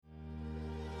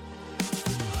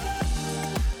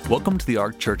Welcome to the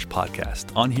Ark Church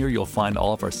podcast. On here, you'll find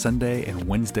all of our Sunday and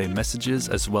Wednesday messages,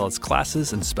 as well as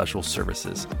classes and special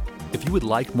services. If you would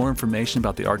like more information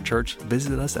about the Ark Church,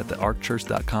 visit us at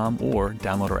thearkchurch.com or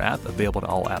download our app, available to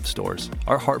all app stores.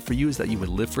 Our heart for you is that you would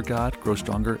live for God, grow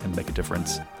stronger, and make a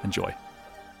difference. Enjoy.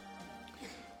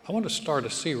 I want to start a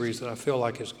series that I feel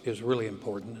like is really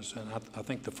important, and I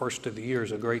think the first of the year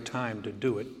is a great time to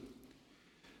do it.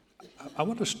 I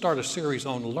want to start a series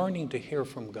on learning to hear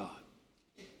from God.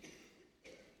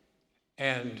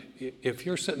 And if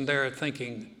you're sitting there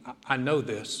thinking, I know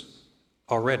this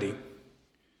already,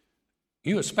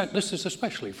 this is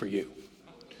especially for you.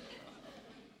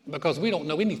 Because we don't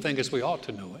know anything as we ought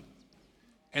to know it.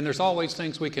 And there's always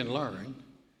things we can learn.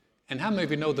 And how many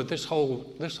of you know that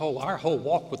our whole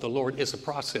walk with the Lord is a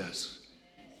process?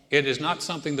 It is not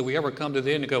something that we ever come to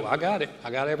the end and go, I got it. I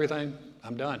got everything.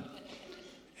 I'm done.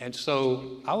 And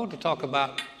so I want to talk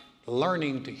about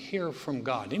learning to hear from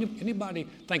God. Anybody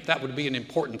think that would be an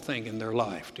important thing in their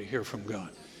life, to hear from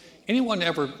God? Can anyone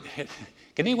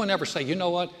ever say, you know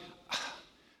what?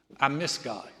 I miss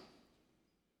God.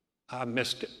 I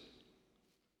missed it.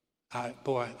 I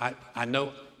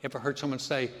know, ever heard someone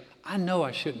say, I know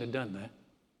I shouldn't have done that.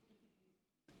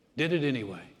 Did it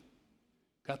anyway.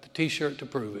 Got the t-shirt to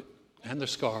prove it and the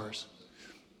scars.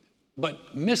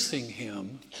 But missing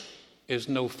him is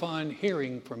no fun.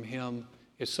 Hearing from him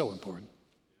is so important.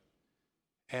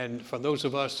 And for those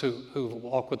of us who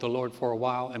walk with the Lord for a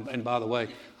while, and by the way,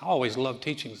 I always love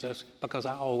teaching this because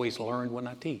I always learn when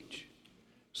I teach.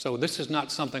 So this is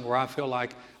not something where I feel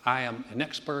like I am an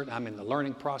expert. I'm in the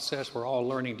learning process. We're all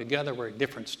learning together. We're at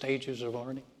different stages of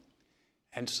learning.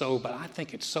 And so, but I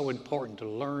think it's so important to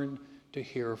learn to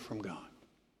hear from God.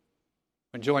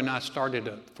 When Joy and I started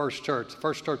the first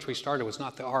church we started was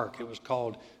not the Ark. It was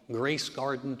called Grace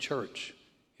Garden Church.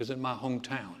 It was in my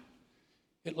hometown.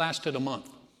 It lasted a month.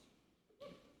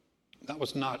 That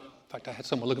was not, in fact, I had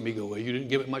someone look at me and go, well, you didn't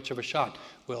give it much of a shot.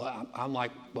 Well, I'm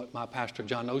like what my pastor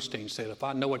John Osteen said, if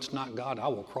I know it's not God, I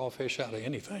will crawfish out of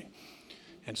anything.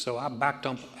 And so I backed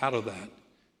up out of that.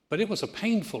 But it was a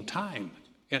painful time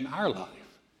in our life.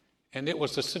 And it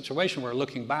was a situation where,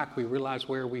 looking back, we realized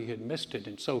where we had missed it.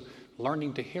 And so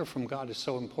learning to hear from God is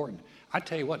so important. I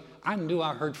tell you what, I knew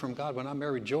I heard from God when I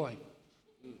married Joy.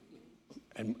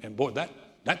 And boy,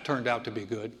 that turned out to be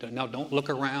good. Now, don't look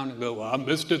around and go, well, I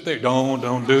missed it there.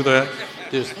 Don't do that.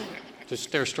 Just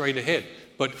stare straight ahead.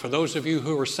 But for those of you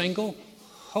who are single,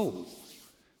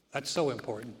 that's so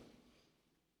important.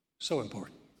 So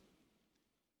important.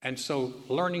 And so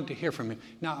learning to hear from him.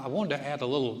 Now, I wanted to add a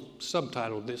little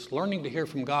subtitle to this, learning to hear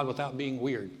from God without being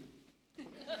weird.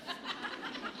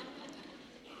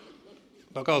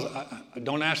 Because I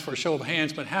don't ask for a show of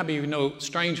hands, but how many of you know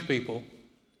strange people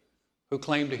who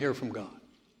claim to hear from God?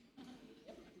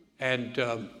 And,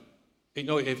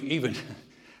 if even,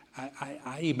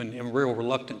 I even am real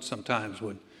reluctant sometimes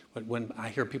when I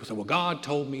hear people say, well, God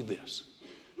told me this,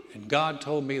 and God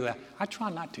told me that. I try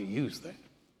not to use that.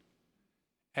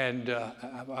 And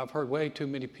I've heard way too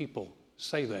many people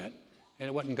say that, and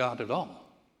it wasn't God at all.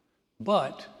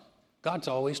 But God's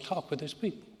always talked with his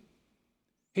people.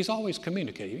 He's always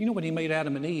communicated. You know, when he made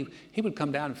Adam and Eve, he would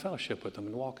come down and fellowship with them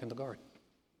and walk in the garden.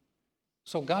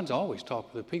 So God's always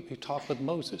talked with the people. He talked with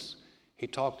Moses. He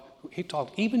talked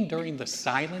even during the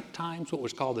silent times, what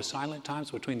was called the silent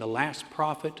times, between the last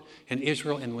prophet in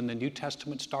Israel and when the New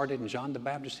Testament started and John the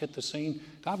Baptist hit the scene.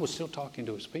 God was still talking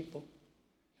to his people.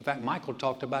 In fact, Michael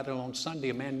talked about it on Sunday.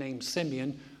 A man named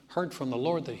Simeon heard from the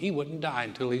Lord that he wouldn't die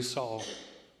until he saw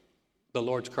the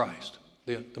Lord's Christ,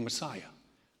 the Messiah.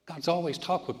 God's always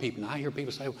talked with people. And I hear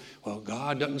people say, well,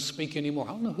 God doesn't speak anymore.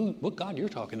 I don't know what God you're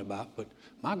talking about, but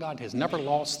my God has never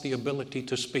lost the ability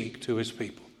to speak to his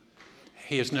people.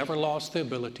 He has never lost the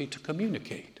ability to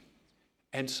communicate.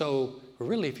 And so,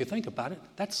 really, if you think about it,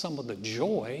 that's some of the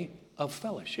joy of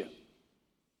fellowship,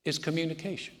 is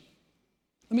communication.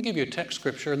 Let me give you a text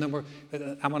scripture, and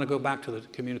then I want to go back to the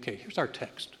communication. Here's our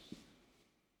text.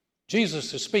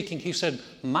 Jesus is speaking. He said,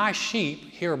 my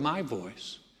sheep hear my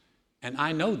voice, and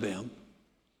I know them,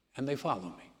 and they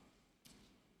follow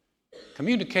me.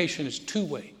 Communication is two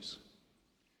ways.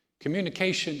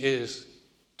 Communication is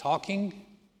talking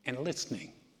and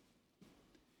listening.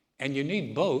 And you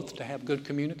need both to have good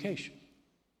communication.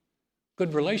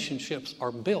 Good relationships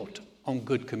are built on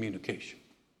good communication.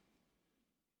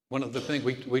 One of the things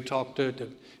we talked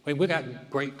we got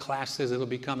great classes that'll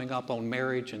be coming up on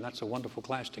marriage, and that's a wonderful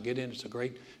class to get in. It's a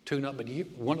great tune-up. But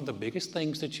one of the biggest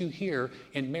things that you hear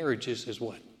in marriages is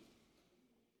what?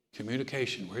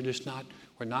 Communication.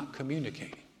 We're not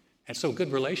communicating. And so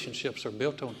good relationships are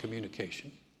built on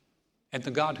communication. And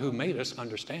the God who made us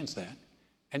understands that.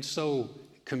 And so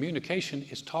communication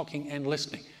is talking and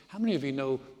listening. How many of you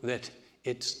know that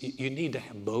you need to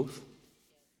have both?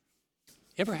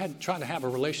 Ever try to have a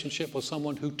relationship with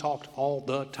someone who talked all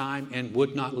the time and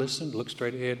would not listen? Look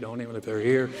straight ahead, don't even if they're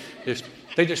here.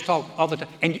 They just talk all the time,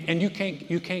 and you can't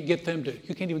get them to.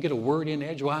 You can't even get a word in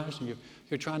edgewise, and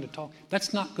you're trying to talk.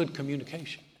 That's not good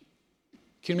communication.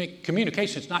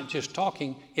 Communication is not just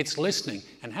talking; it's listening.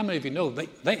 And how many of you know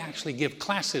they actually give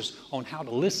classes on how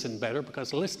to listen better,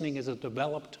 because listening is a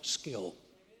developed skill.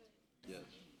 Yes.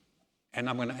 And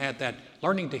I'm going to add that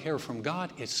learning to hear from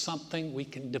God is something we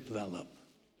can develop.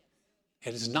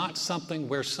 It is not something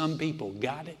where some people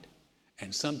got it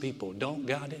and some people don't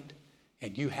got it,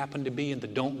 and you happen to be in the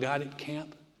don't got it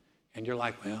camp, and you're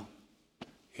like, well,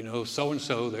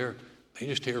 so-and-so, they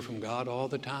just hear from God all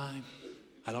the time.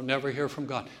 I don't never hear from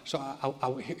God. So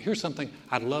here's something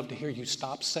I'd love to hear you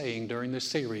stop saying during this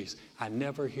series. I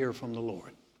never hear from the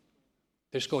Lord.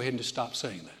 Just go ahead and just stop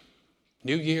saying that.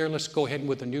 New year, let's go ahead and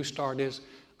with the new start is,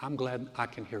 I'm glad I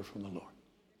can hear from the Lord.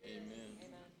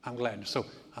 I'm glad. So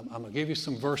I'm going to give you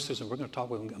some verses, and we're going to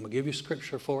talk. I'm going to give you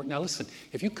scripture for it. Now listen,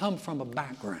 if you come from a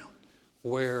background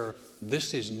where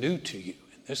this is new to you,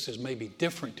 and this is maybe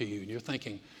different to you, and you're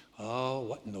thinking, oh,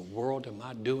 what in the world am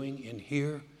I doing in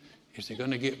here? Is it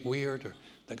going to get weird, or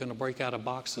they're going to break out a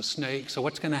box of snakes? So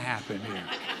what's going to happen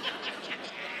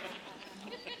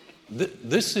here?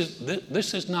 This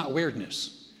is not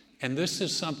weirdness. And this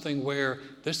is something where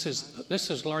this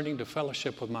is learning to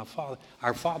fellowship with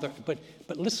our Father. But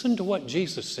listen to what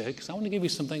Jesus said, because I want to give you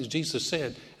some things Jesus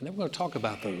said, and then we're going to talk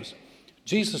about those.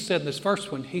 Jesus said this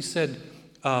first one. He said,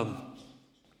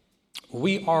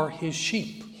 we are his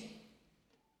sheep.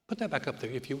 Put that back up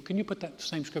there. Can you put that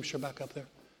same scripture back up there?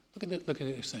 Look at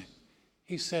this thing.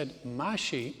 He said, my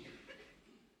sheep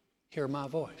hear my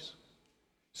voice.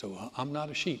 So I'm not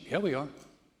a sheep. Yeah, we are.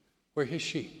 We're his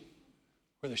sheep.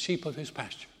 We're the sheep of his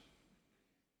pasture.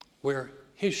 We're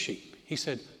his sheep. He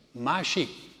said, my sheep.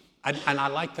 And I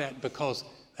like that because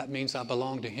that means I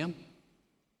belong to him.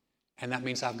 And that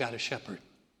means I've got a shepherd.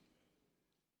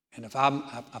 And if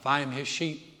I am his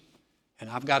sheep and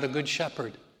I've got a good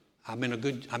shepherd, I'm in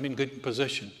good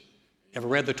position. Ever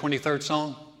read the 23rd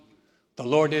song? The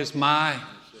Lord is my,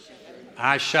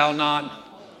 I shall not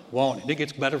want. And it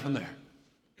gets better from there.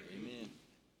 Amen.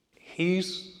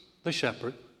 He's the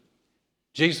shepherd.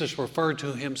 Jesus referred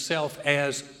to himself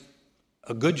as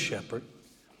a good shepherd,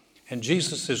 and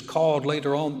Jesus is called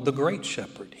later on the great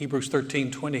shepherd. Hebrews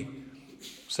 13:20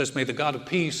 says, may the God of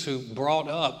peace, who brought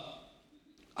up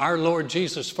our Lord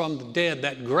Jesus from the dead,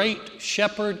 that great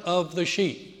shepherd of the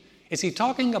sheep. Is he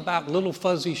talking about little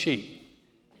fuzzy sheep?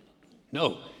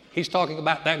 No, he's talking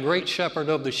about that great shepherd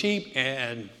of the sheep,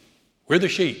 and we're the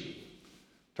sheep.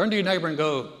 Turn to your neighbor and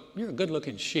go, you're a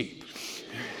good-looking sheep.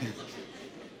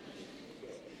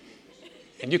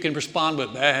 And you can respond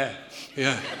with, bah.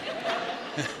 Yeah.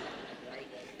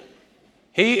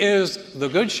 He is the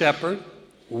good shepherd.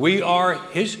 We are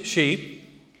his sheep.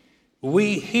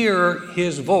 We hear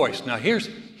his voice. Now,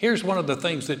 here's one of the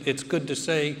things that it's good to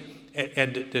say,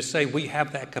 and to say we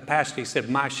have that capacity. He said,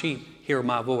 my sheep hear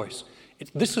my voice.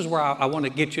 This is where I want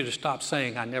to get you to stop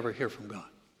saying, I never hear from God.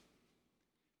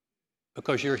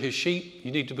 Because you're his sheep,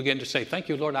 you need to begin to say, thank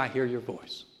you, Lord, I hear your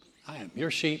voice. I am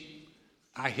your sheep.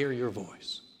 I hear your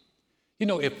voice. You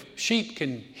know, if sheep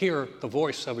can hear the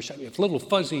voice of a shepherd, if little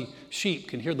fuzzy sheep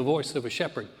can hear the voice of a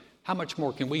shepherd, how much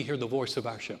more can we hear the voice of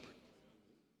our shepherd?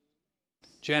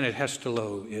 Janet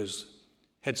Hestelow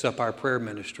heads up our prayer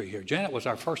ministry here. Janet was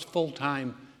our first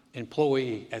full-time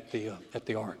employee at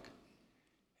the Ark.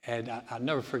 And I'll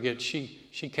never forget, she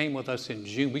came with us in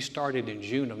June. We started in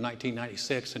June of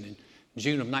 1996, and in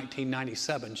June of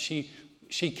 1997,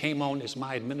 she came on as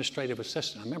my administrative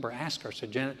assistant. I remember asking her, I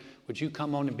said, Janet, would you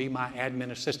come on and be my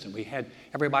admin assistant?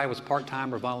 Everybody was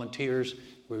part-time or volunteers.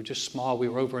 We were just small. We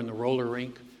were over in the roller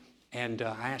rink. And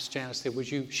I asked Janet, I said,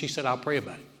 would you? She said, I'll pray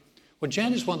about it. Well,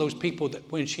 Janet's one of those people that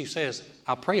when she says,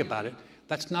 I'll pray about it,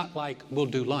 that's not like we'll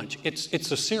do lunch.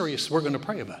 It's a serious, we're going to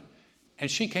pray about it. And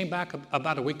she came back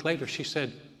about a week later. She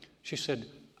said,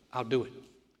 I'll do it.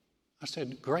 I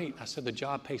said, great. I said, the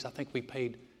job pays, I think we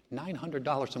paid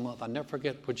 $900 a month. I'll never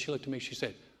forget when she looked at me, she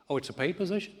said, oh, it's a paid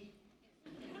position?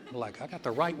 I'm like, I got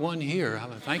the right one here. I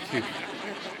mean, thank you.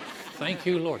 Thank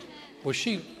you, Lord. Well,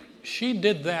 she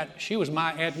did that. She was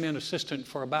my admin assistant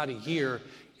for about a year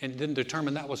and then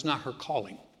determined that was not her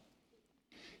calling.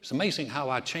 It's amazing how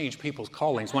I change people's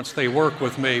callings once they work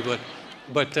with me.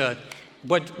 But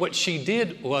what she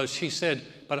did was she said,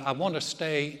 but I want to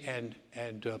stay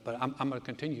but I'm going to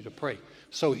continue to pray.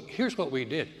 So here's what we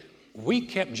did. We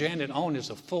kept Janet on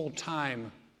as a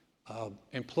full-time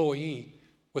employee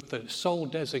with the sole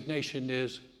designation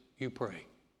is you pray.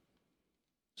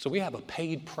 So we have a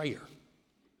paid prayer.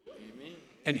 Amen.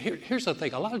 And here's the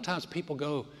thing. A lot of times people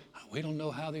go, we don't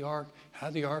know how the ark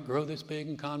grow this big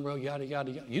in Conroe, yada,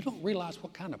 yada, yada. You don't realize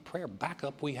what kind of prayer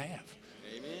backup we have.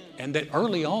 Amen. And that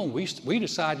early on, we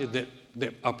decided that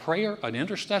a prayer, an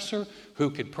intercessor who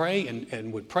could pray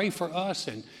and would pray for us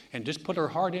and just put her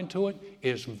heart into it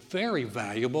is very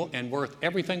valuable and worth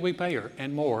everything we pay her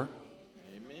and more.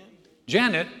 Amen.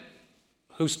 Janet,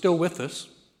 who's still with us,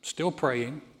 still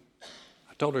praying,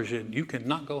 I told her, you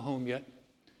cannot go home yet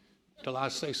till I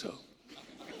say so.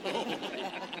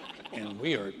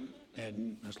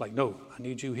 And I was like, no, I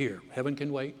need you here. Heaven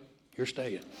can wait. You're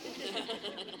staying.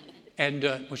 And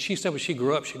what she said when she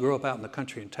grew up out in the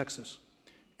country in Texas.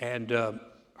 And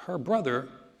her brother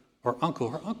or uncle,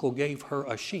 her uncle gave her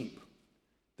a sheep.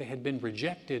 They had been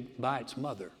rejected by its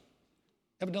mother.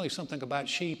 Evidently something about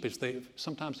sheep is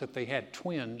sometimes if they had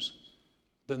twins,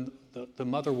 then the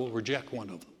mother will reject one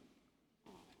of them.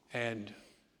 And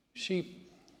she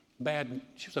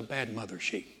was a bad mother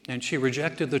sheep. And she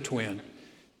rejected the twin.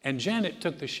 And Janet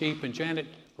took the sheep and Janet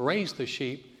raised the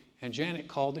sheep and Janet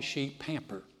called the sheep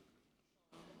Pamper.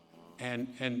 And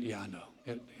yeah, I know.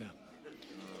 Yeah.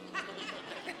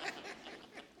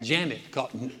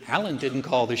 Alan didn't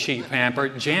call the sheep Pamper.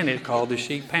 Janet called the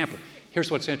sheep Pamper. Here's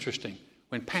what's interesting.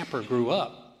 When Pamper grew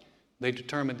up, they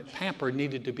determined that Pamper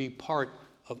needed to be part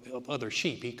of other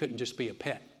sheep. He couldn't just be a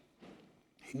pet.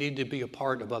 He needed to be a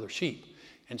part of other sheep.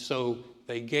 And so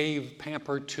they gave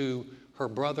Pamper to her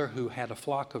brother who had a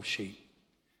flock of sheep.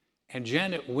 And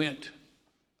Janet went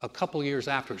a couple years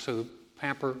after, so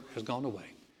Pamper has gone away.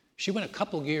 She went a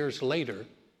couple years later,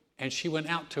 and she went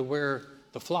out to where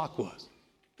the flock was.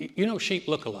 You know sheep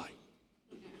look alike,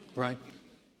 right?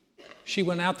 She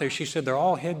went out there. She said, they're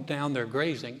all head down, they're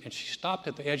grazing. And she stopped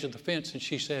at the edge of the fence, and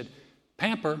she said,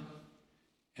 Pamper.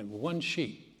 And one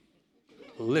sheep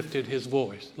lifted his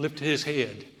voice, lifted his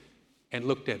head, and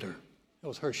looked at her. It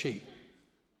was her sheep.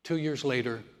 2 years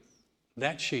later,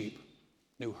 that sheep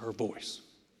knew her voice.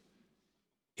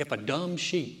 If a dumb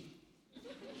sheep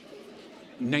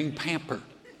named Pamper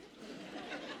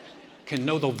can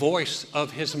know the voice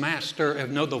of his master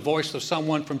and know the voice of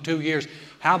someone from 2 years,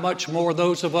 how much more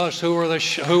those of us who are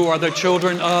the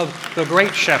children of the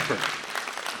great shepherd.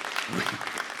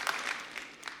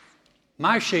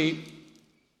 My sheep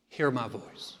hear my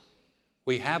voice.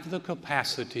 We have the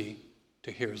capacity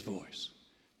to hear his voice.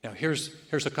 Now here's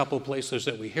a couple of places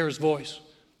that we hear his voice.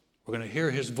 We're going to hear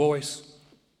his voice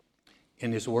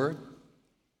in his word,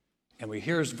 and we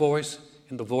hear his voice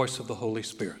in the voice of the Holy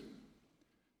Spirit.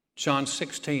 John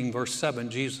 16, verse 7,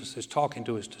 Jesus is talking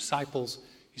to his disciples.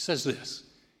 He says this.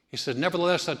 He said,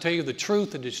 nevertheless, I tell you the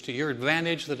truth, it is to your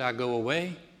advantage that I go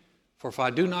away. For if I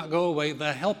do not go away,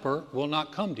 the helper will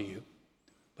not come to you.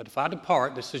 But if I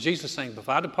depart, this is Jesus saying, if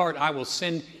I depart, I will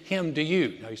send him to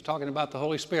you. Now he's talking about the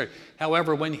Holy Spirit.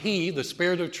 However, when he, the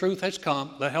Spirit of truth, has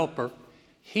come, the helper,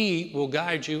 he will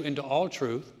guide you into all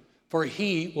truth. For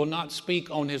he will not speak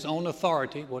on his own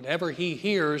authority. Whatever he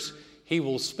hears, he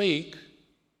will speak.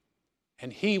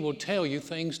 And he will tell you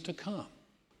things to come.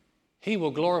 He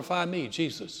will glorify me,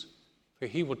 Jesus, for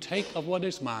he will take of what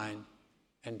is mine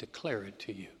and declare it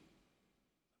to you.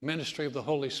 The ministry of the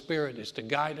Holy Spirit is to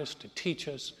guide us, to teach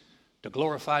us, to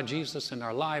glorify Jesus in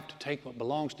our life, to take what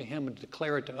belongs to him and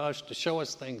declare it to us, to show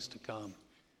us things to come.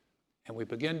 And we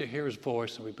begin to hear his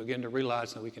voice, and we begin to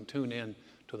realize that we can tune in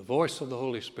to the voice of the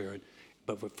Holy Spirit.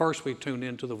 But first we tune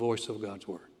in to the voice of God's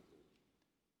Word.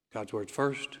 God's Word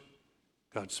first,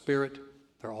 God's Spirit,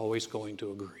 they're always going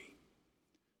to agree.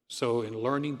 So in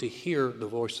learning to hear the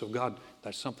voice of God,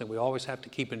 that's something we always have to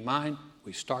keep in mind.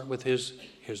 We start with his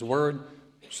Word.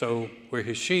 So we're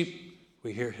his sheep.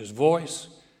 We hear his voice.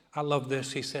 I love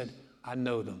this. He said, I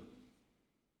know them.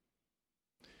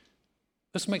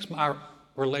 This makes your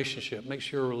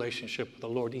relationship with the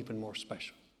Lord even more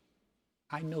special.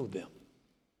 I know them.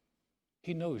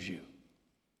 He knows you.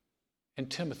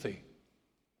 And Timothy,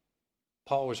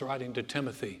 Paul was writing to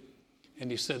Timothy,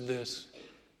 and he said this,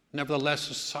 nevertheless,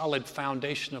 a solid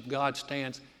foundation of God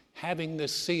stands, having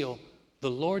this seal,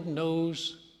 the Lord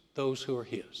knows those who are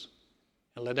his.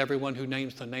 And let everyone who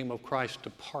names the name of Christ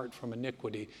depart from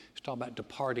iniquity. He's talking about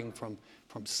departing from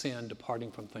sin,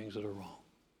 departing from things that are wrong.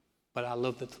 But I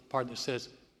love the part that says,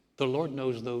 the Lord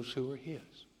knows those who are his.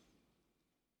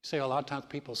 You see, a lot of times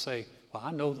people say, well,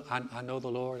 I know the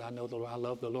Lord, I know the Lord, I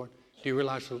love the Lord. Do you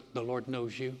realize the Lord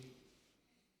knows you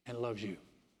and loves you?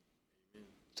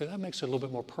 So that makes it a little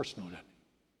bit more personal, doesn't it?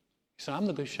 He said, I'm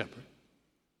the good shepherd.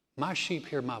 My sheep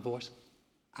hear my voice.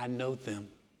 I know them.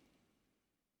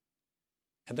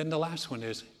 And then the last one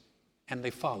is, and they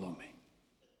follow me.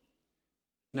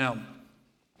 Now,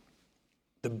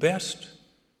 the best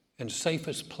and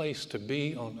safest place to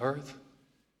be on earth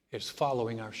is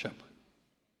following our shepherd.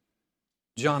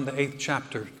 John, the 8th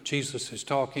chapter, Jesus is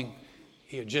talking.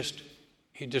 He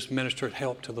just ministered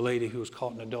help to the lady who was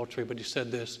caught in adultery, but he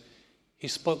said this. He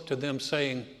spoke to them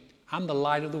saying, I'm the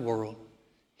light of the world.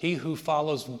 He who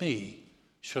follows me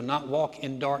shall not walk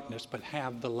in darkness, but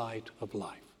have the light of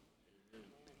life.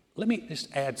 Let me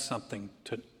just add something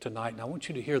tonight, and I want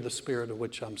you to hear the spirit of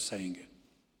which I'm saying it.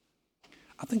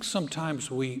 I think sometimes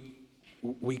we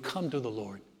come to the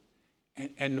Lord,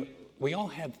 and we all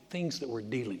have things that we're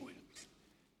dealing with.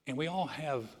 And we all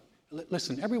have,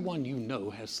 listen, everyone you know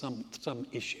has some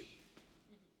issue,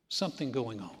 something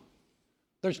going on.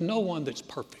 There's no one that's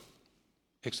perfect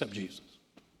except Jesus.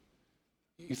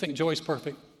 You think Joy's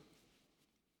perfect?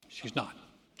 She's not.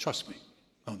 Trust me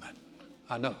on that.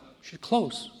 I know. She's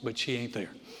close, but she ain't there.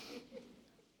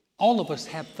 All of us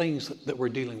have things that we're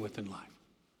dealing with in life.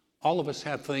 All of us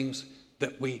have things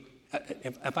that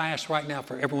if I ask right now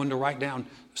for everyone to write down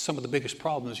some of the biggest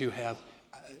problems you have,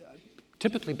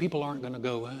 typically people aren't going to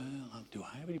go, well, do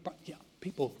I have any problems? Yeah,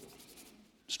 people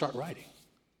start writing.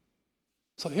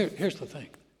 So here's the thing.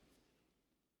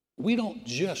 We don't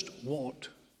just want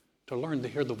to learn to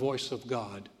hear the voice of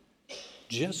God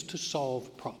just to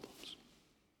solve problems.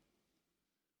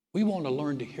 We want to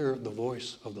learn to hear the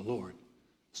voice of the Lord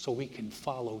so we can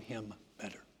follow him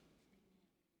better.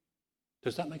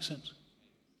 Does that make sense?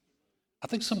 I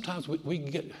think sometimes we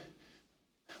get,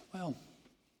 well,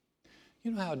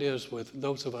 you know how it is with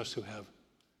those of us who have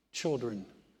children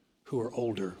who are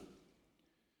older.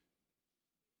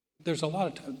 There's a lot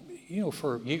of time,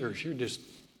 for years you're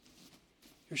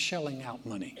shelling out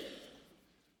money.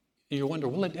 And you wonder,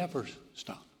 will it ever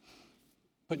stop?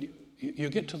 But you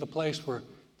get to the place where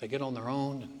they get on their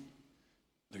own and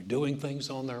they're doing things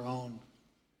on their own.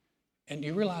 And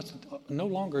you realize that no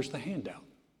longer is the handout.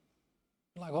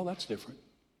 You're like, oh, that's different.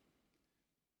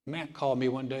 Matt called me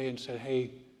one day and said, hey,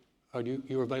 are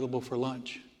you available for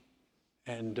lunch?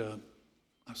 And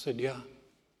I said, yeah.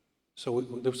 So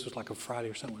this was like a Friday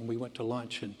or something. We went to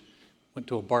lunch and went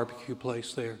to a barbecue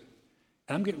place there.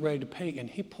 And I'm getting ready to pay, and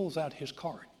he pulls out his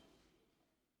card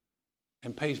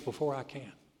and pays before I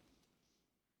can.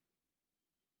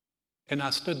 And I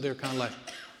stood there kind of like,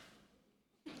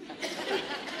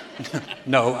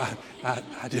 no,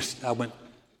 I went,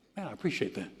 man, I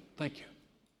appreciate that. Thank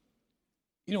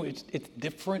you. It's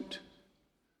different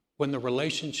when the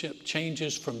relationship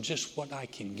changes from just what I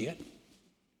can get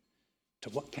to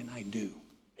what can I do.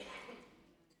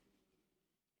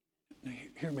 Now,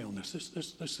 hear me on this.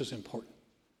 This is important.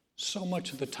 So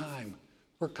much of the time,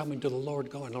 we're coming to the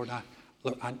Lord going, Lord, I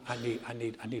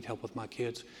need help with my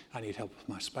kids. I need help with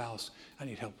my spouse. I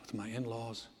need help with my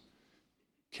in-laws.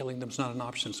 Killing them's not an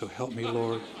option, so help me,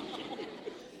 Lord.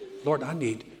 Lord, I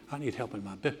need help in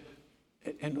my business.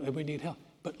 And we need help.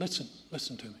 But listen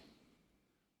to me.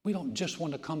 We don't just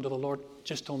want to come to the Lord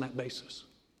just on that basis.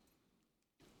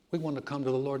 We want to come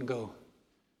to the Lord and go,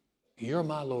 you're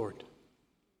my Lord,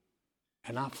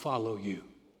 and I follow you.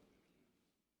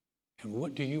 And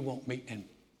what do you want me? And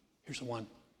here's the one,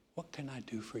 what can I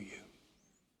do for you?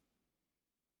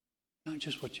 Not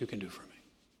just what you can do for me.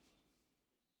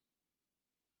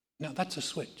 Now, that's a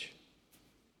switch,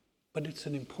 but it's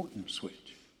an important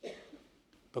switch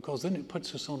because then it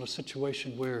puts us on a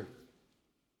situation where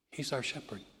he's our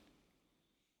shepherd.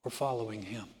 We're following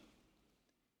him.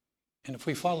 And if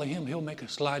we follow him, he'll make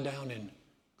us lie down in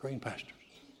green pastures.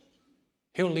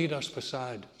 He'll lead us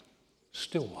beside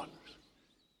still waters.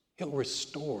 He'll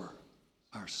restore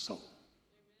our soul.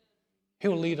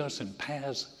 He'll lead us in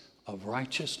paths of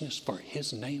righteousness for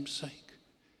his name's sake.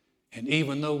 And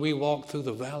even though we walk through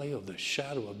the valley of the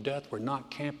shadow of death, we're not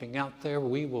camping out there.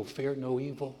 We will fear no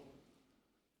evil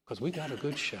because we got a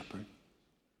good shepherd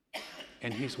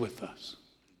and he's with us.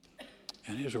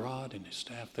 And his rod and his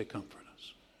staff, they comfort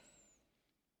us.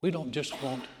 We don't just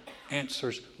want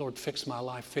answers, Lord, fix my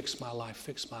life, fix my life,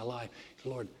 fix my life.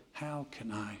 Lord, how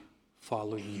can I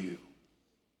follow you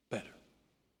better?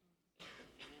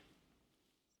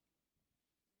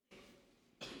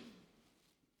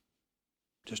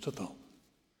 Just a thought.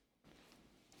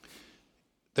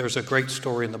 There's a great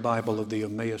story in the Bible of the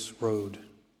Emmaus Road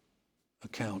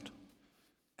account.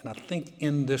 And I think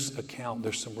in this account,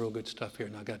 there's some real good stuff here.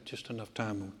 And I got just enough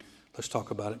time. Let's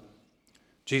talk about it.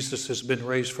 Jesus has been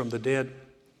raised from the dead.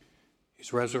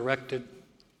 He's resurrected.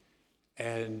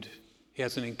 And he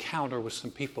has an encounter with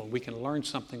some people. We can learn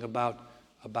something about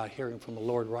hearing from the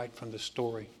Lord right from this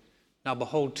story. Now,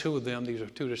 behold, two of them, these are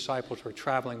two disciples, were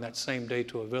traveling that same day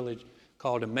to a village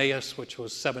called Emmaus, which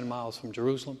was 7 miles from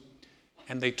Jerusalem.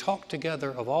 And they talked together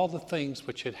of all the things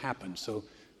which had happened. So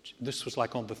this was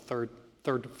like on the third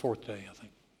or fourth day, I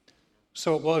think.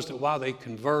 So it was that while they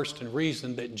conversed and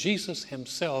reasoned, that Jesus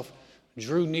himself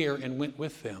drew near and went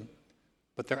with them,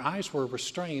 but their eyes were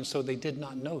restrained, so they did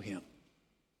not know him.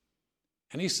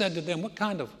 And he said to them, "What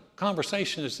kind of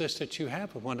conversation is this that you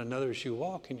have with one another as you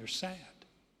walk and you're sad?"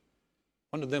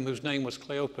 One of them, whose name was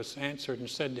Cleopas, answered and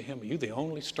said to him, "Are you the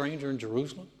only stranger in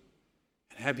Jerusalem?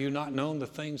 And have you not known the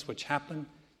things which happen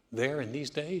there in these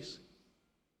days?"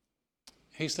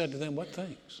 He said to them, "What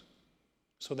things?"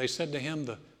 So they said to him,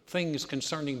 "The things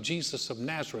concerning Jesus of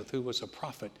Nazareth, who was a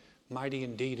prophet, mighty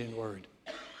in deed and word,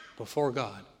 before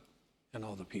God and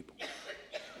all the people."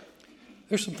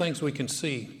 There's some things we can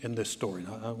see in this story.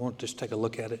 I want to just take a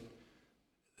look at it,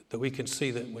 that we can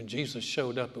see that when Jesus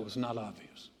showed up, it was not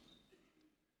obvious.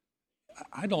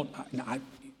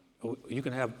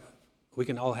 We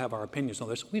can all have our opinions on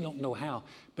this. We don't know how.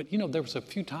 But there was a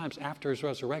few times after his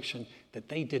resurrection that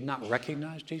they did not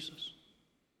recognize Jesus.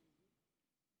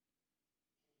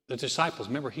 The disciples,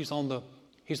 remember, he's on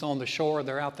the shore,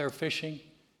 they're out there fishing.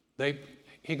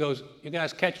 He goes, "You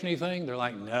guys catch anything?" They're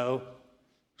like, "No."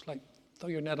 It's like, "Throw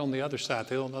your net on the other side."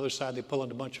 They go on the other side, they pull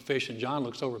in a bunch of fish, and John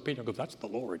looks over at Peter and goes, "That's the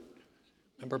Lord."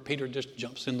 Remember, Peter just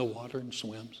jumps in the water and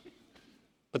swims.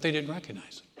 But they didn't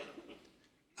recognize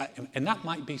him. And that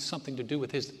might be something to do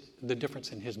with the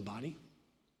difference in his body,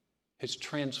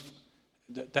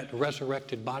 that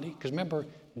resurrected body. Because remember,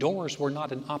 doors were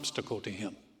not an obstacle to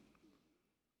him.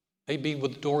 They'd be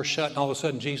with the door shut, and all of a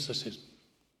sudden Jesus is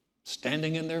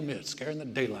standing in their midst, scaring the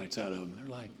daylights out of them. They're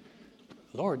like,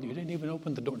 "Lord, you didn't even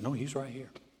open the door." "No, he's right here."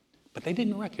 But they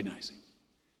didn't recognize him.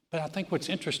 But I think what's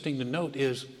interesting to note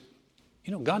is,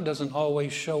 God doesn't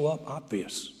always show up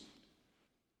obvious.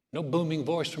 No booming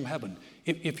voice from heaven.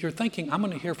 If you're thinking, "I'm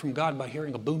going to hear from God by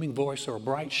hearing a booming voice or a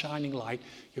bright shining light,"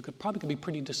 you're probably going to be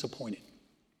pretty disappointed.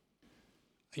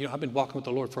 I've been walking with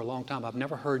the Lord for a long time. I've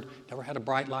never had a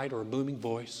bright light or a booming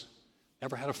voice,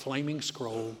 never had a flaming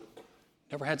scroll,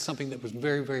 never had something that was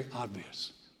very, very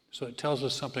obvious. So it tells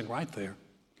us something right there.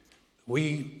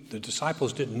 The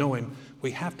disciples didn't know him.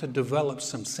 We have to develop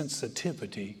some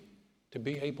sensitivity to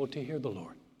be able to hear the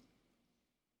Lord.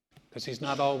 Because he's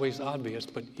not always obvious,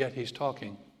 but yet he's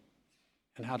talking.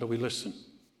 And how do we listen?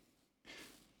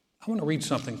 I want to read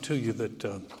something to you that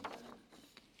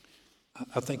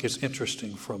I think is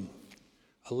interesting from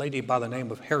a lady by the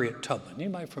name of Harriet Tubman.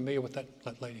 Anybody familiar with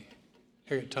that lady?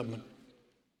 Harriet Tubman.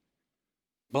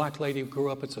 Black lady,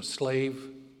 grew up as a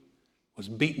slave, was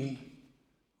beaten,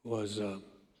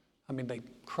 they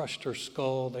crushed her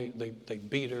skull, they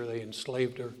beat her, they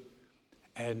enslaved her.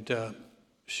 And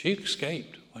she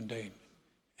escaped one day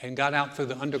and got out through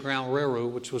the Underground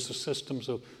Railroad, which was the systems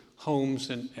of homes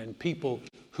and people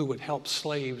who would help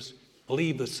slaves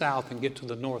leave the South and get to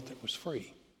the North that was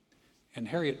free. And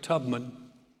Harriet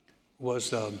Tubman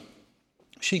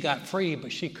she got free,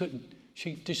 but she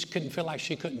just couldn't feel like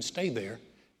she couldn't stay there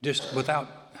just without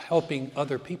helping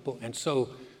other people. And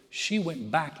so she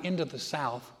went back into the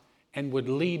South and would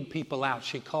lead people out.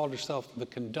 She called herself the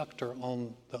conductor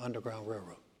on the Underground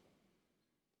Railroad.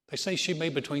 They say she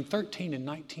made between 13 and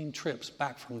 19 trips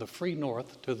back from the free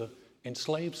North to the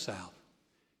enslaved South.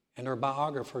 And her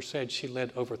biographer said she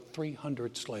led over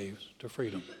 300 slaves to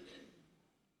freedom.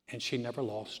 And she never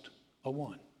lost a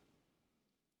one.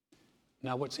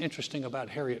 Now, what's interesting about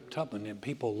Harriet Tubman, and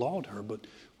people laud her, but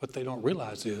what they don't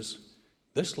realize is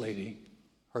this lady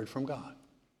heard from God.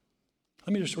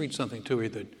 Let me just read something to you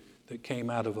that came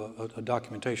out of a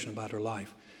documentation about her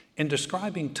life. In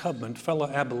describing Tubman, fellow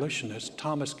abolitionist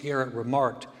Thomas Garrett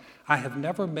remarked, "I have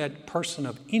never met a person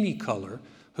of any color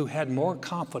who had more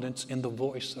confidence in the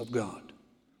voice of God.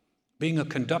 Being a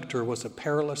conductor was a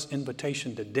perilous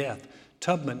invitation to death.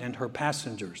 Tubman and her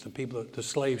passengers, the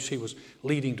slaves she was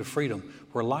leading to freedom,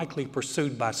 were likely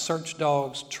pursued by search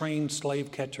dogs, trained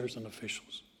slave catchers, and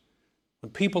officials.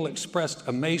 When people expressed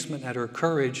amazement at her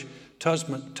courage,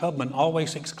 Tubman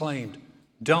always exclaimed,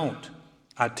 'Don't.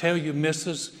 I tell you,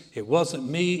 missus, it wasn't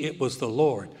me, it was the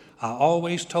Lord. I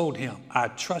always told him, I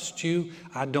trust you.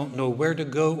 I don't know where to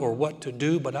go or what to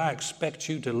do, but I expect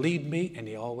you to lead me,' and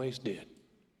he always did."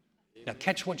 Now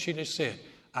catch what she just said.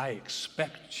 "I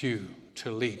expect you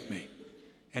to lead me."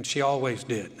 And she always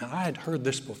did. Now I had heard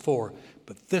this before,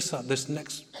 but this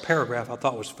next paragraph I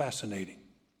thought was fascinating.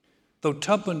 Though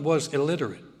Tubman was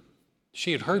illiterate,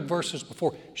 she had heard verses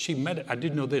before. I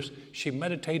did know this. She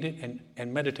meditated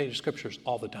and meditated scriptures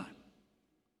all the time.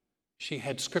 She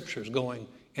had scriptures going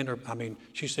in her.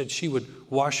 She said she would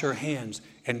wash her hands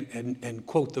and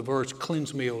quote the verse,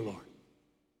 "Cleanse me, O Lord."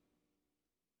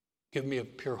 Give me a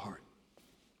pure heart.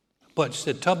 But she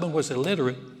said Tubman was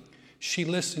illiterate. She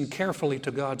listened carefully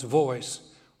to God's voice,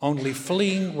 only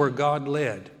fleeing where God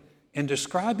led. In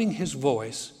describing his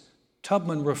voice,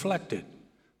 Tubman reflected,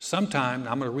 sometime,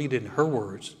 I'm going to read it in her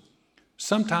words,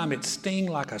 sometime it sting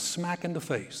like a smack in the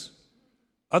face.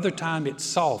 Other time it's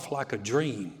soft like a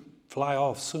dream, fly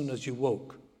off soon as you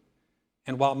woke.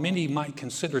 And while many might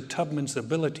consider Tubman's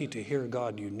ability to hear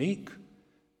God unique,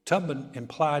 Tubman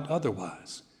implied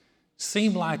otherwise.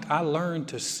 Seemed like I learned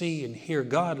to see and hear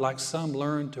God like some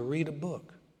learn to read a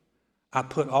book. I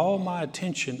put all my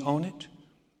attention on it,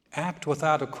 act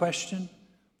without a question,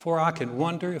 for I can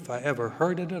wonder if I ever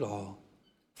heard it at all,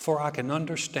 for I can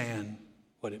understand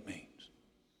what it means.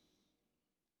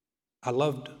 I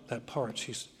loved that part.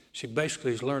 She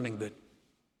basically is learning that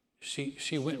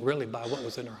she went really by what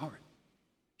was in her heart.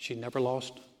 She never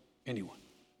lost anyone.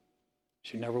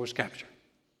 She never was captured.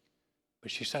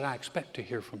 But she said, I expect to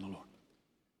hear from the Lord.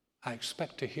 I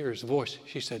expect to hear his voice.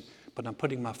 She said, but I'm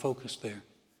putting my focus there,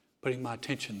 putting my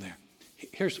attention there.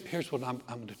 Here's what I'm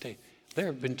going to tell you. There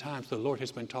have been times the Lord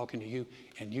has been talking to you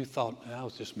and you thought, that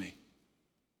was just me.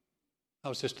 That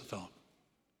was just a thought.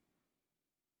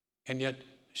 And yet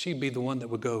she'd be the one that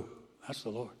would go, that's the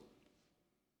Lord.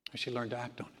 And she learned to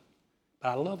act on it. But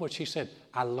I love what she said.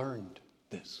 I learned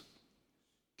this.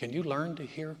 Can you learn to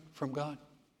hear from God?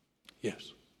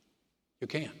 Yes, you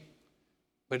can.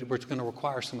 But it's going to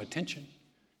require some attention.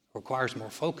 It requires more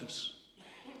focus.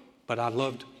 But I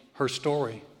loved her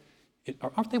story.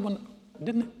 Aren't they going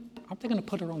to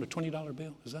put her on a $20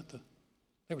 bill? Is that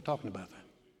they were talking about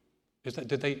that.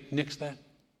 Did they nix that?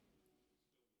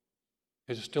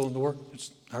 Is it still in the work?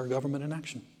 It's our government in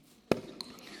action.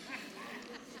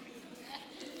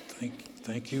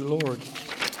 Thank you, Lord.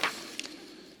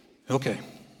 Okay.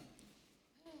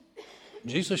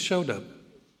 Jesus showed up.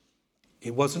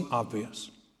 It wasn't obvious.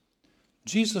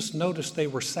 Jesus noticed they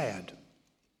were sad.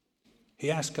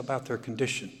 He asked about their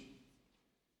condition.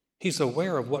 He's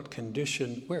aware of what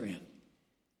condition we're in.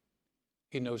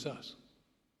 He knows us.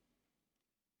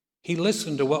 He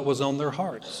listened to what was on their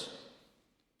hearts.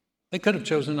 They could have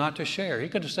chosen not to share. He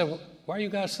could have said, well, why are you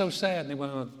guys so sad? And they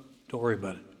went, oh, don't worry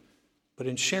about it. But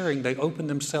in sharing, they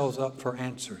opened themselves up for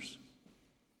answers.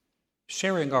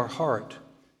 Sharing our heart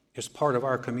is part of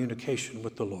our communication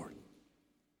with the Lord.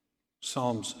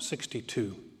 Psalms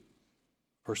 62,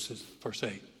 verse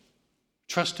 8.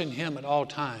 Trust in him at all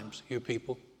times, you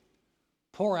people.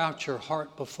 Pour out your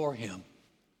heart before him.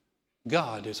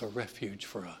 God is a refuge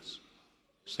for us.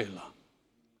 Selah.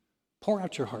 Pour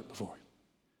out your heart before him.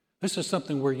 This is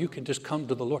something where you can just come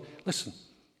to the Lord. Listen,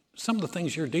 some of the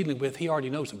things you're dealing with, he already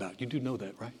knows about. You do know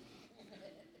that, right?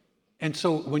 And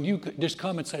so when you just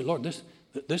come and say, Lord, this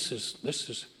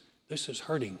is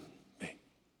hurting me.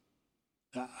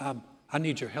 I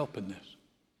need your help in this.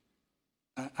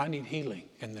 I need healing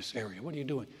in this area. What are you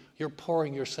doing? You're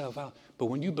pouring yourself out. But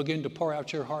when you begin to pour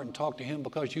out your heart and talk to him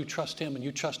because you trust him and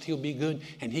you trust he'll be good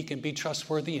and he can be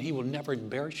trustworthy and he will never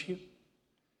embarrass you,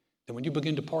 then when you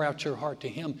begin to pour out your heart to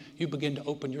him, you begin to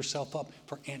open yourself up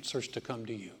for answers to come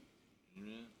to you.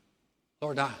 Amen.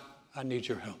 Lord, I need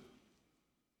your help.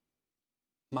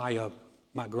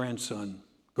 My grandson,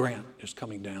 Grant, is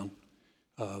coming down.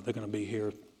 They're going to be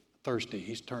here Thursday.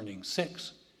 He's turning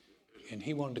 6, and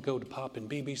he wanted to go to Pop and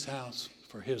BB's house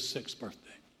for his 6th birthday.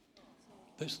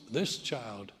 This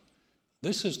child,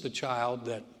 this is the child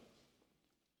that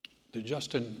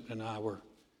Justin and I were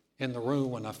in the room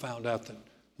when I found out that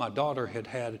my daughter had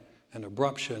had an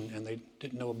abruption, and they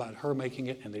didn't know about her making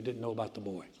it, and they didn't know about the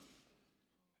boy.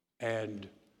 And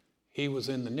he was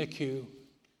in the NICU,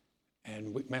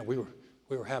 and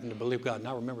we were having to believe God. And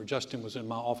I remember Justin was in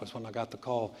my office when I got the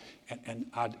call, and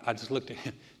I just looked at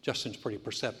him. Justin's pretty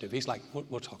perceptive. He's like,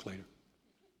 we'll talk later.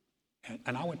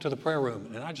 And I went to the prayer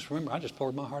room, and I just remember I just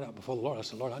poured my heart out before the Lord. I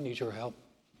said, Lord, I need your help.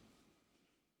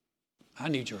 I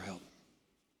need your help.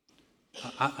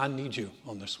 I need you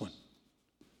on this one.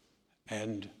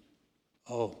 And,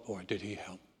 oh, boy, did he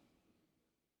help.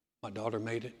 My daughter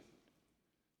made it.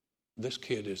 This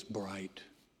kid is bright,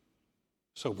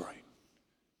 so bright.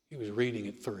 He was reading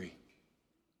at 3.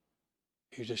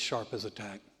 He was just sharp as a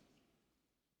tack.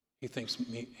 He thinks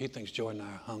Joy and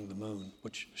I hung the moon,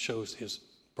 which shows his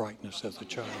brightness as a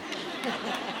child.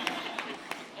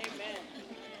 Amen.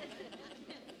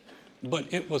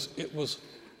 But it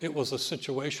was a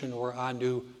situation where I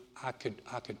knew I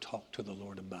could talk to the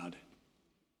Lord about it.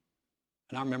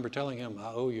 And I remember telling him,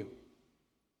 I owe you.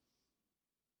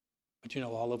 But you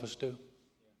know, all of us do.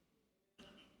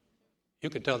 You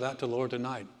could tell that to the Lord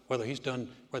tonight, whether he's done,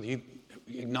 whether you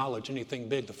acknowledge anything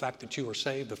big. The fact that you were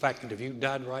saved, the fact that if you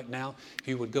died right now,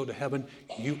 you would go to heaven.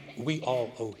 We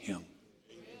all owe him.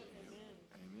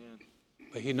 Amen.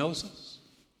 But he knows us,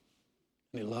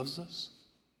 and he loves us,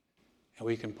 and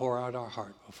we can pour out our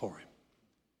heart before him,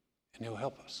 and he'll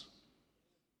help us.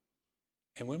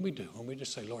 And when we do, when we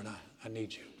just say, Lord, I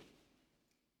need you,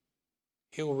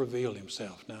 he'll reveal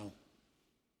himself. Now,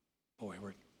 boy,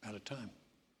 we're out of time.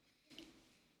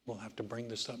 We'll have to bring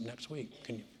this up next week.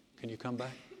 Can you come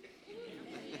back?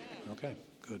 Okay,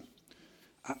 good.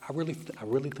 I really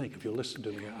think, if you listen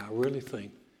to me, I really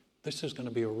think this is going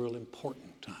to be a real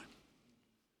important time.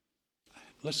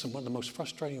 Listen, one of the most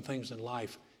frustrating things in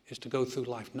life is to go through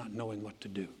life not knowing what to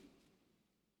do,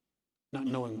 not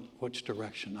knowing which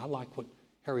direction. I like what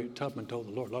Harriet Tubman told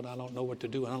the Lord. Lord, I don't know what to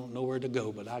do. I don't know where to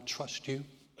go, but I trust you,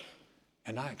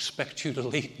 and I expect you to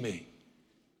lead me.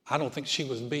 I don't think she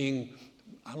was being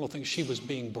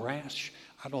brash.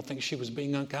 I don't think she was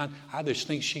being unkind. I just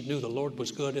think she knew the Lord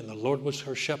was good and the Lord was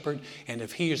her shepherd. And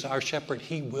if he is our shepherd,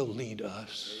 he will lead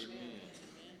us.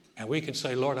 And we can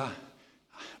say, Lord,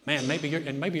 maybe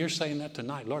you're saying that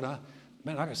tonight. Lord, I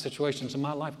got situations in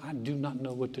my life I do not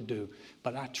know what to do,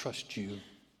 but I trust you.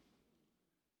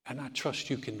 And I trust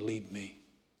you can lead me.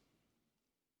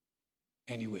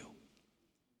 And you will.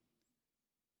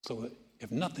 So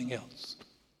if nothing else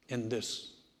in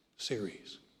this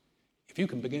series, if you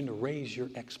can begin to raise your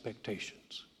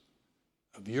expectations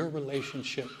of your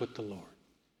relationship with the Lord,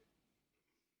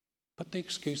 put the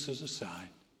excuses aside,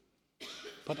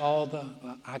 put all the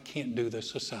I can't do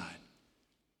this aside,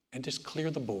 and just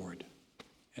clear the board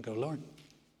and go, Lord,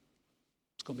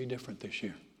 it's going to be different this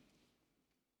year.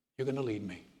 You're going to lead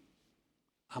me.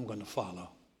 I'm going to follow.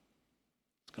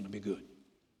 It's going to be good. Would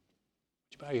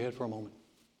you bow your head for a moment?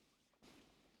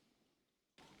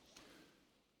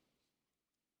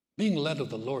 Being led of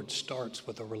the Lord starts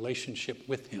with a relationship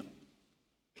with him.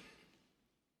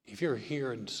 If you're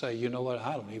here and say, you know what,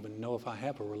 I don't even know if I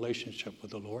have a relationship with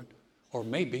the Lord, or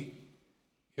maybe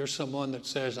you're someone that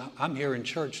says, I'm here in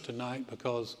church tonight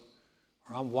or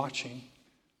I'm watching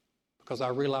because I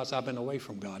realize I've been away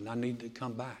from God and I need to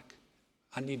come back.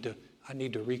 I need to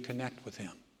reconnect with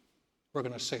him. We're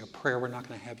going to say a prayer. We're not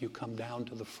going to have you come down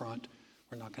to the front.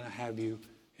 We're not going to have you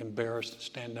embarrassed to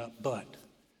stand up. But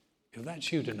if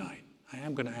that's you tonight, I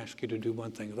am going to ask you to do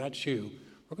one thing. If that's you,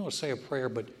 we're going to say a prayer.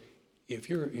 But if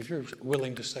you're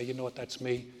willing to say, you know what, that's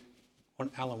me.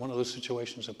 Alan, one of those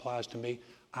situations applies to me.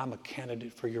 I'm a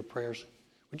candidate for your prayers.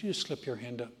 Would you just slip your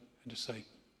hand up and just say,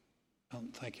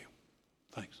 thank you.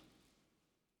 Thanks.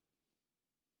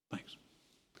 Thanks.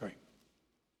 Great.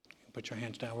 Put your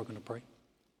hands down. We're going to pray.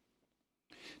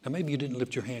 Now, maybe you didn't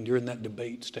lift your hand. You're in that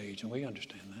debate stage, and we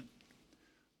understand that.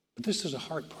 But this is a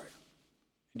heart prayer.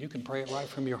 And you can pray it right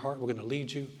from your heart. We're going to lead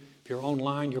you. If you're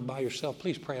online, you're by yourself,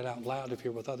 please pray it out loud. If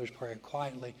you're with others, pray it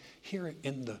quietly. Hear it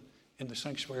in the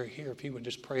sanctuary here. If you would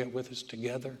just pray it with us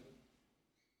together.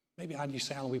 Maybe I just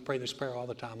say, Alan, we pray this prayer all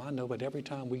the time. I know, but every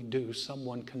time we do,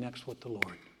 someone connects with the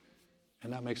Lord.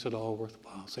 And that makes it all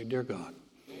worthwhile. Say, dear God,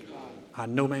 I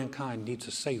know mankind needs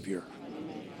a Savior.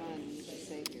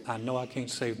 I know I can't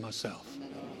save myself.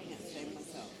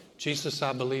 Jesus,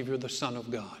 I believe you're the Son of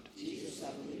God.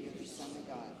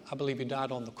 I believe you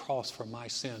died on the cross for my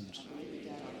sins.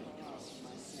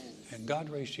 And God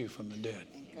raised you from the dead.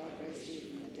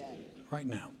 Right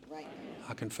now,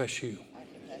 I confess you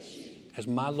as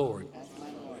my Lord,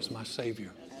 as my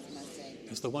Savior,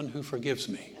 as the one who forgives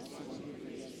me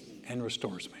and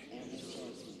restores me.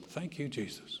 Thank you,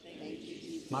 Jesus.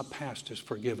 My past is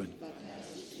forgiven.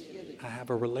 I have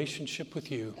a relationship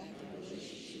with you.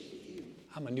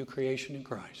 I'm a new creation in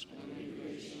Christ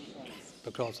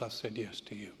because I said yes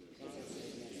to you.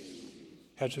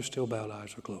 Heads are still bowed,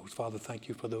 eyes are closed. Father, thank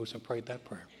you for those who prayed that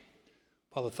prayer.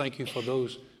 Father, thank you for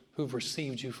those who've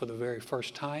received you for the very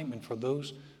first time and for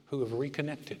those who have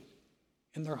reconnected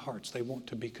in their hearts. They want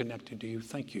to be connected to you.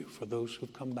 Thank you for those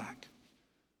who've come back.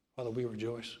 Father, we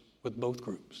rejoice with both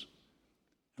groups.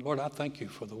 And Lord, I thank you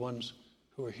for the ones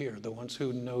who are here, the ones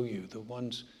who know you, the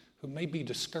ones who may be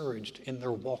discouraged in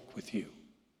their walk with you.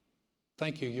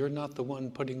 Thank you. You're not the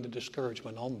one putting the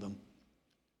discouragement on them.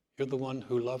 You're the one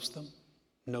who loves them,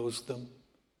 knows them,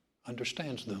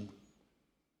 understands them,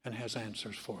 and has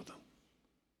answers for them.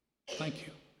 Thank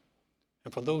you.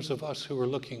 And for those of us who are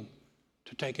looking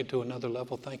to take it to another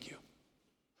level, thank you.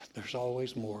 There's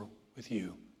always more with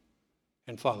you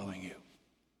and following you.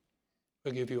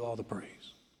 We'll give you all the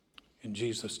praise. In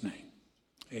Jesus' name,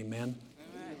 amen.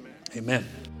 Amen. Amen.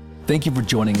 Thank you for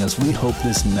joining us. We hope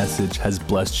this message has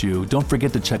blessed you. Don't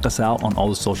forget to check us out on all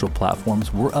the social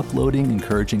platforms. We're uploading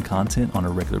encouraging content on a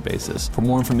regular basis. For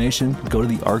more information, go to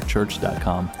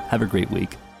thearkchurch.com. Have a great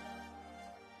week.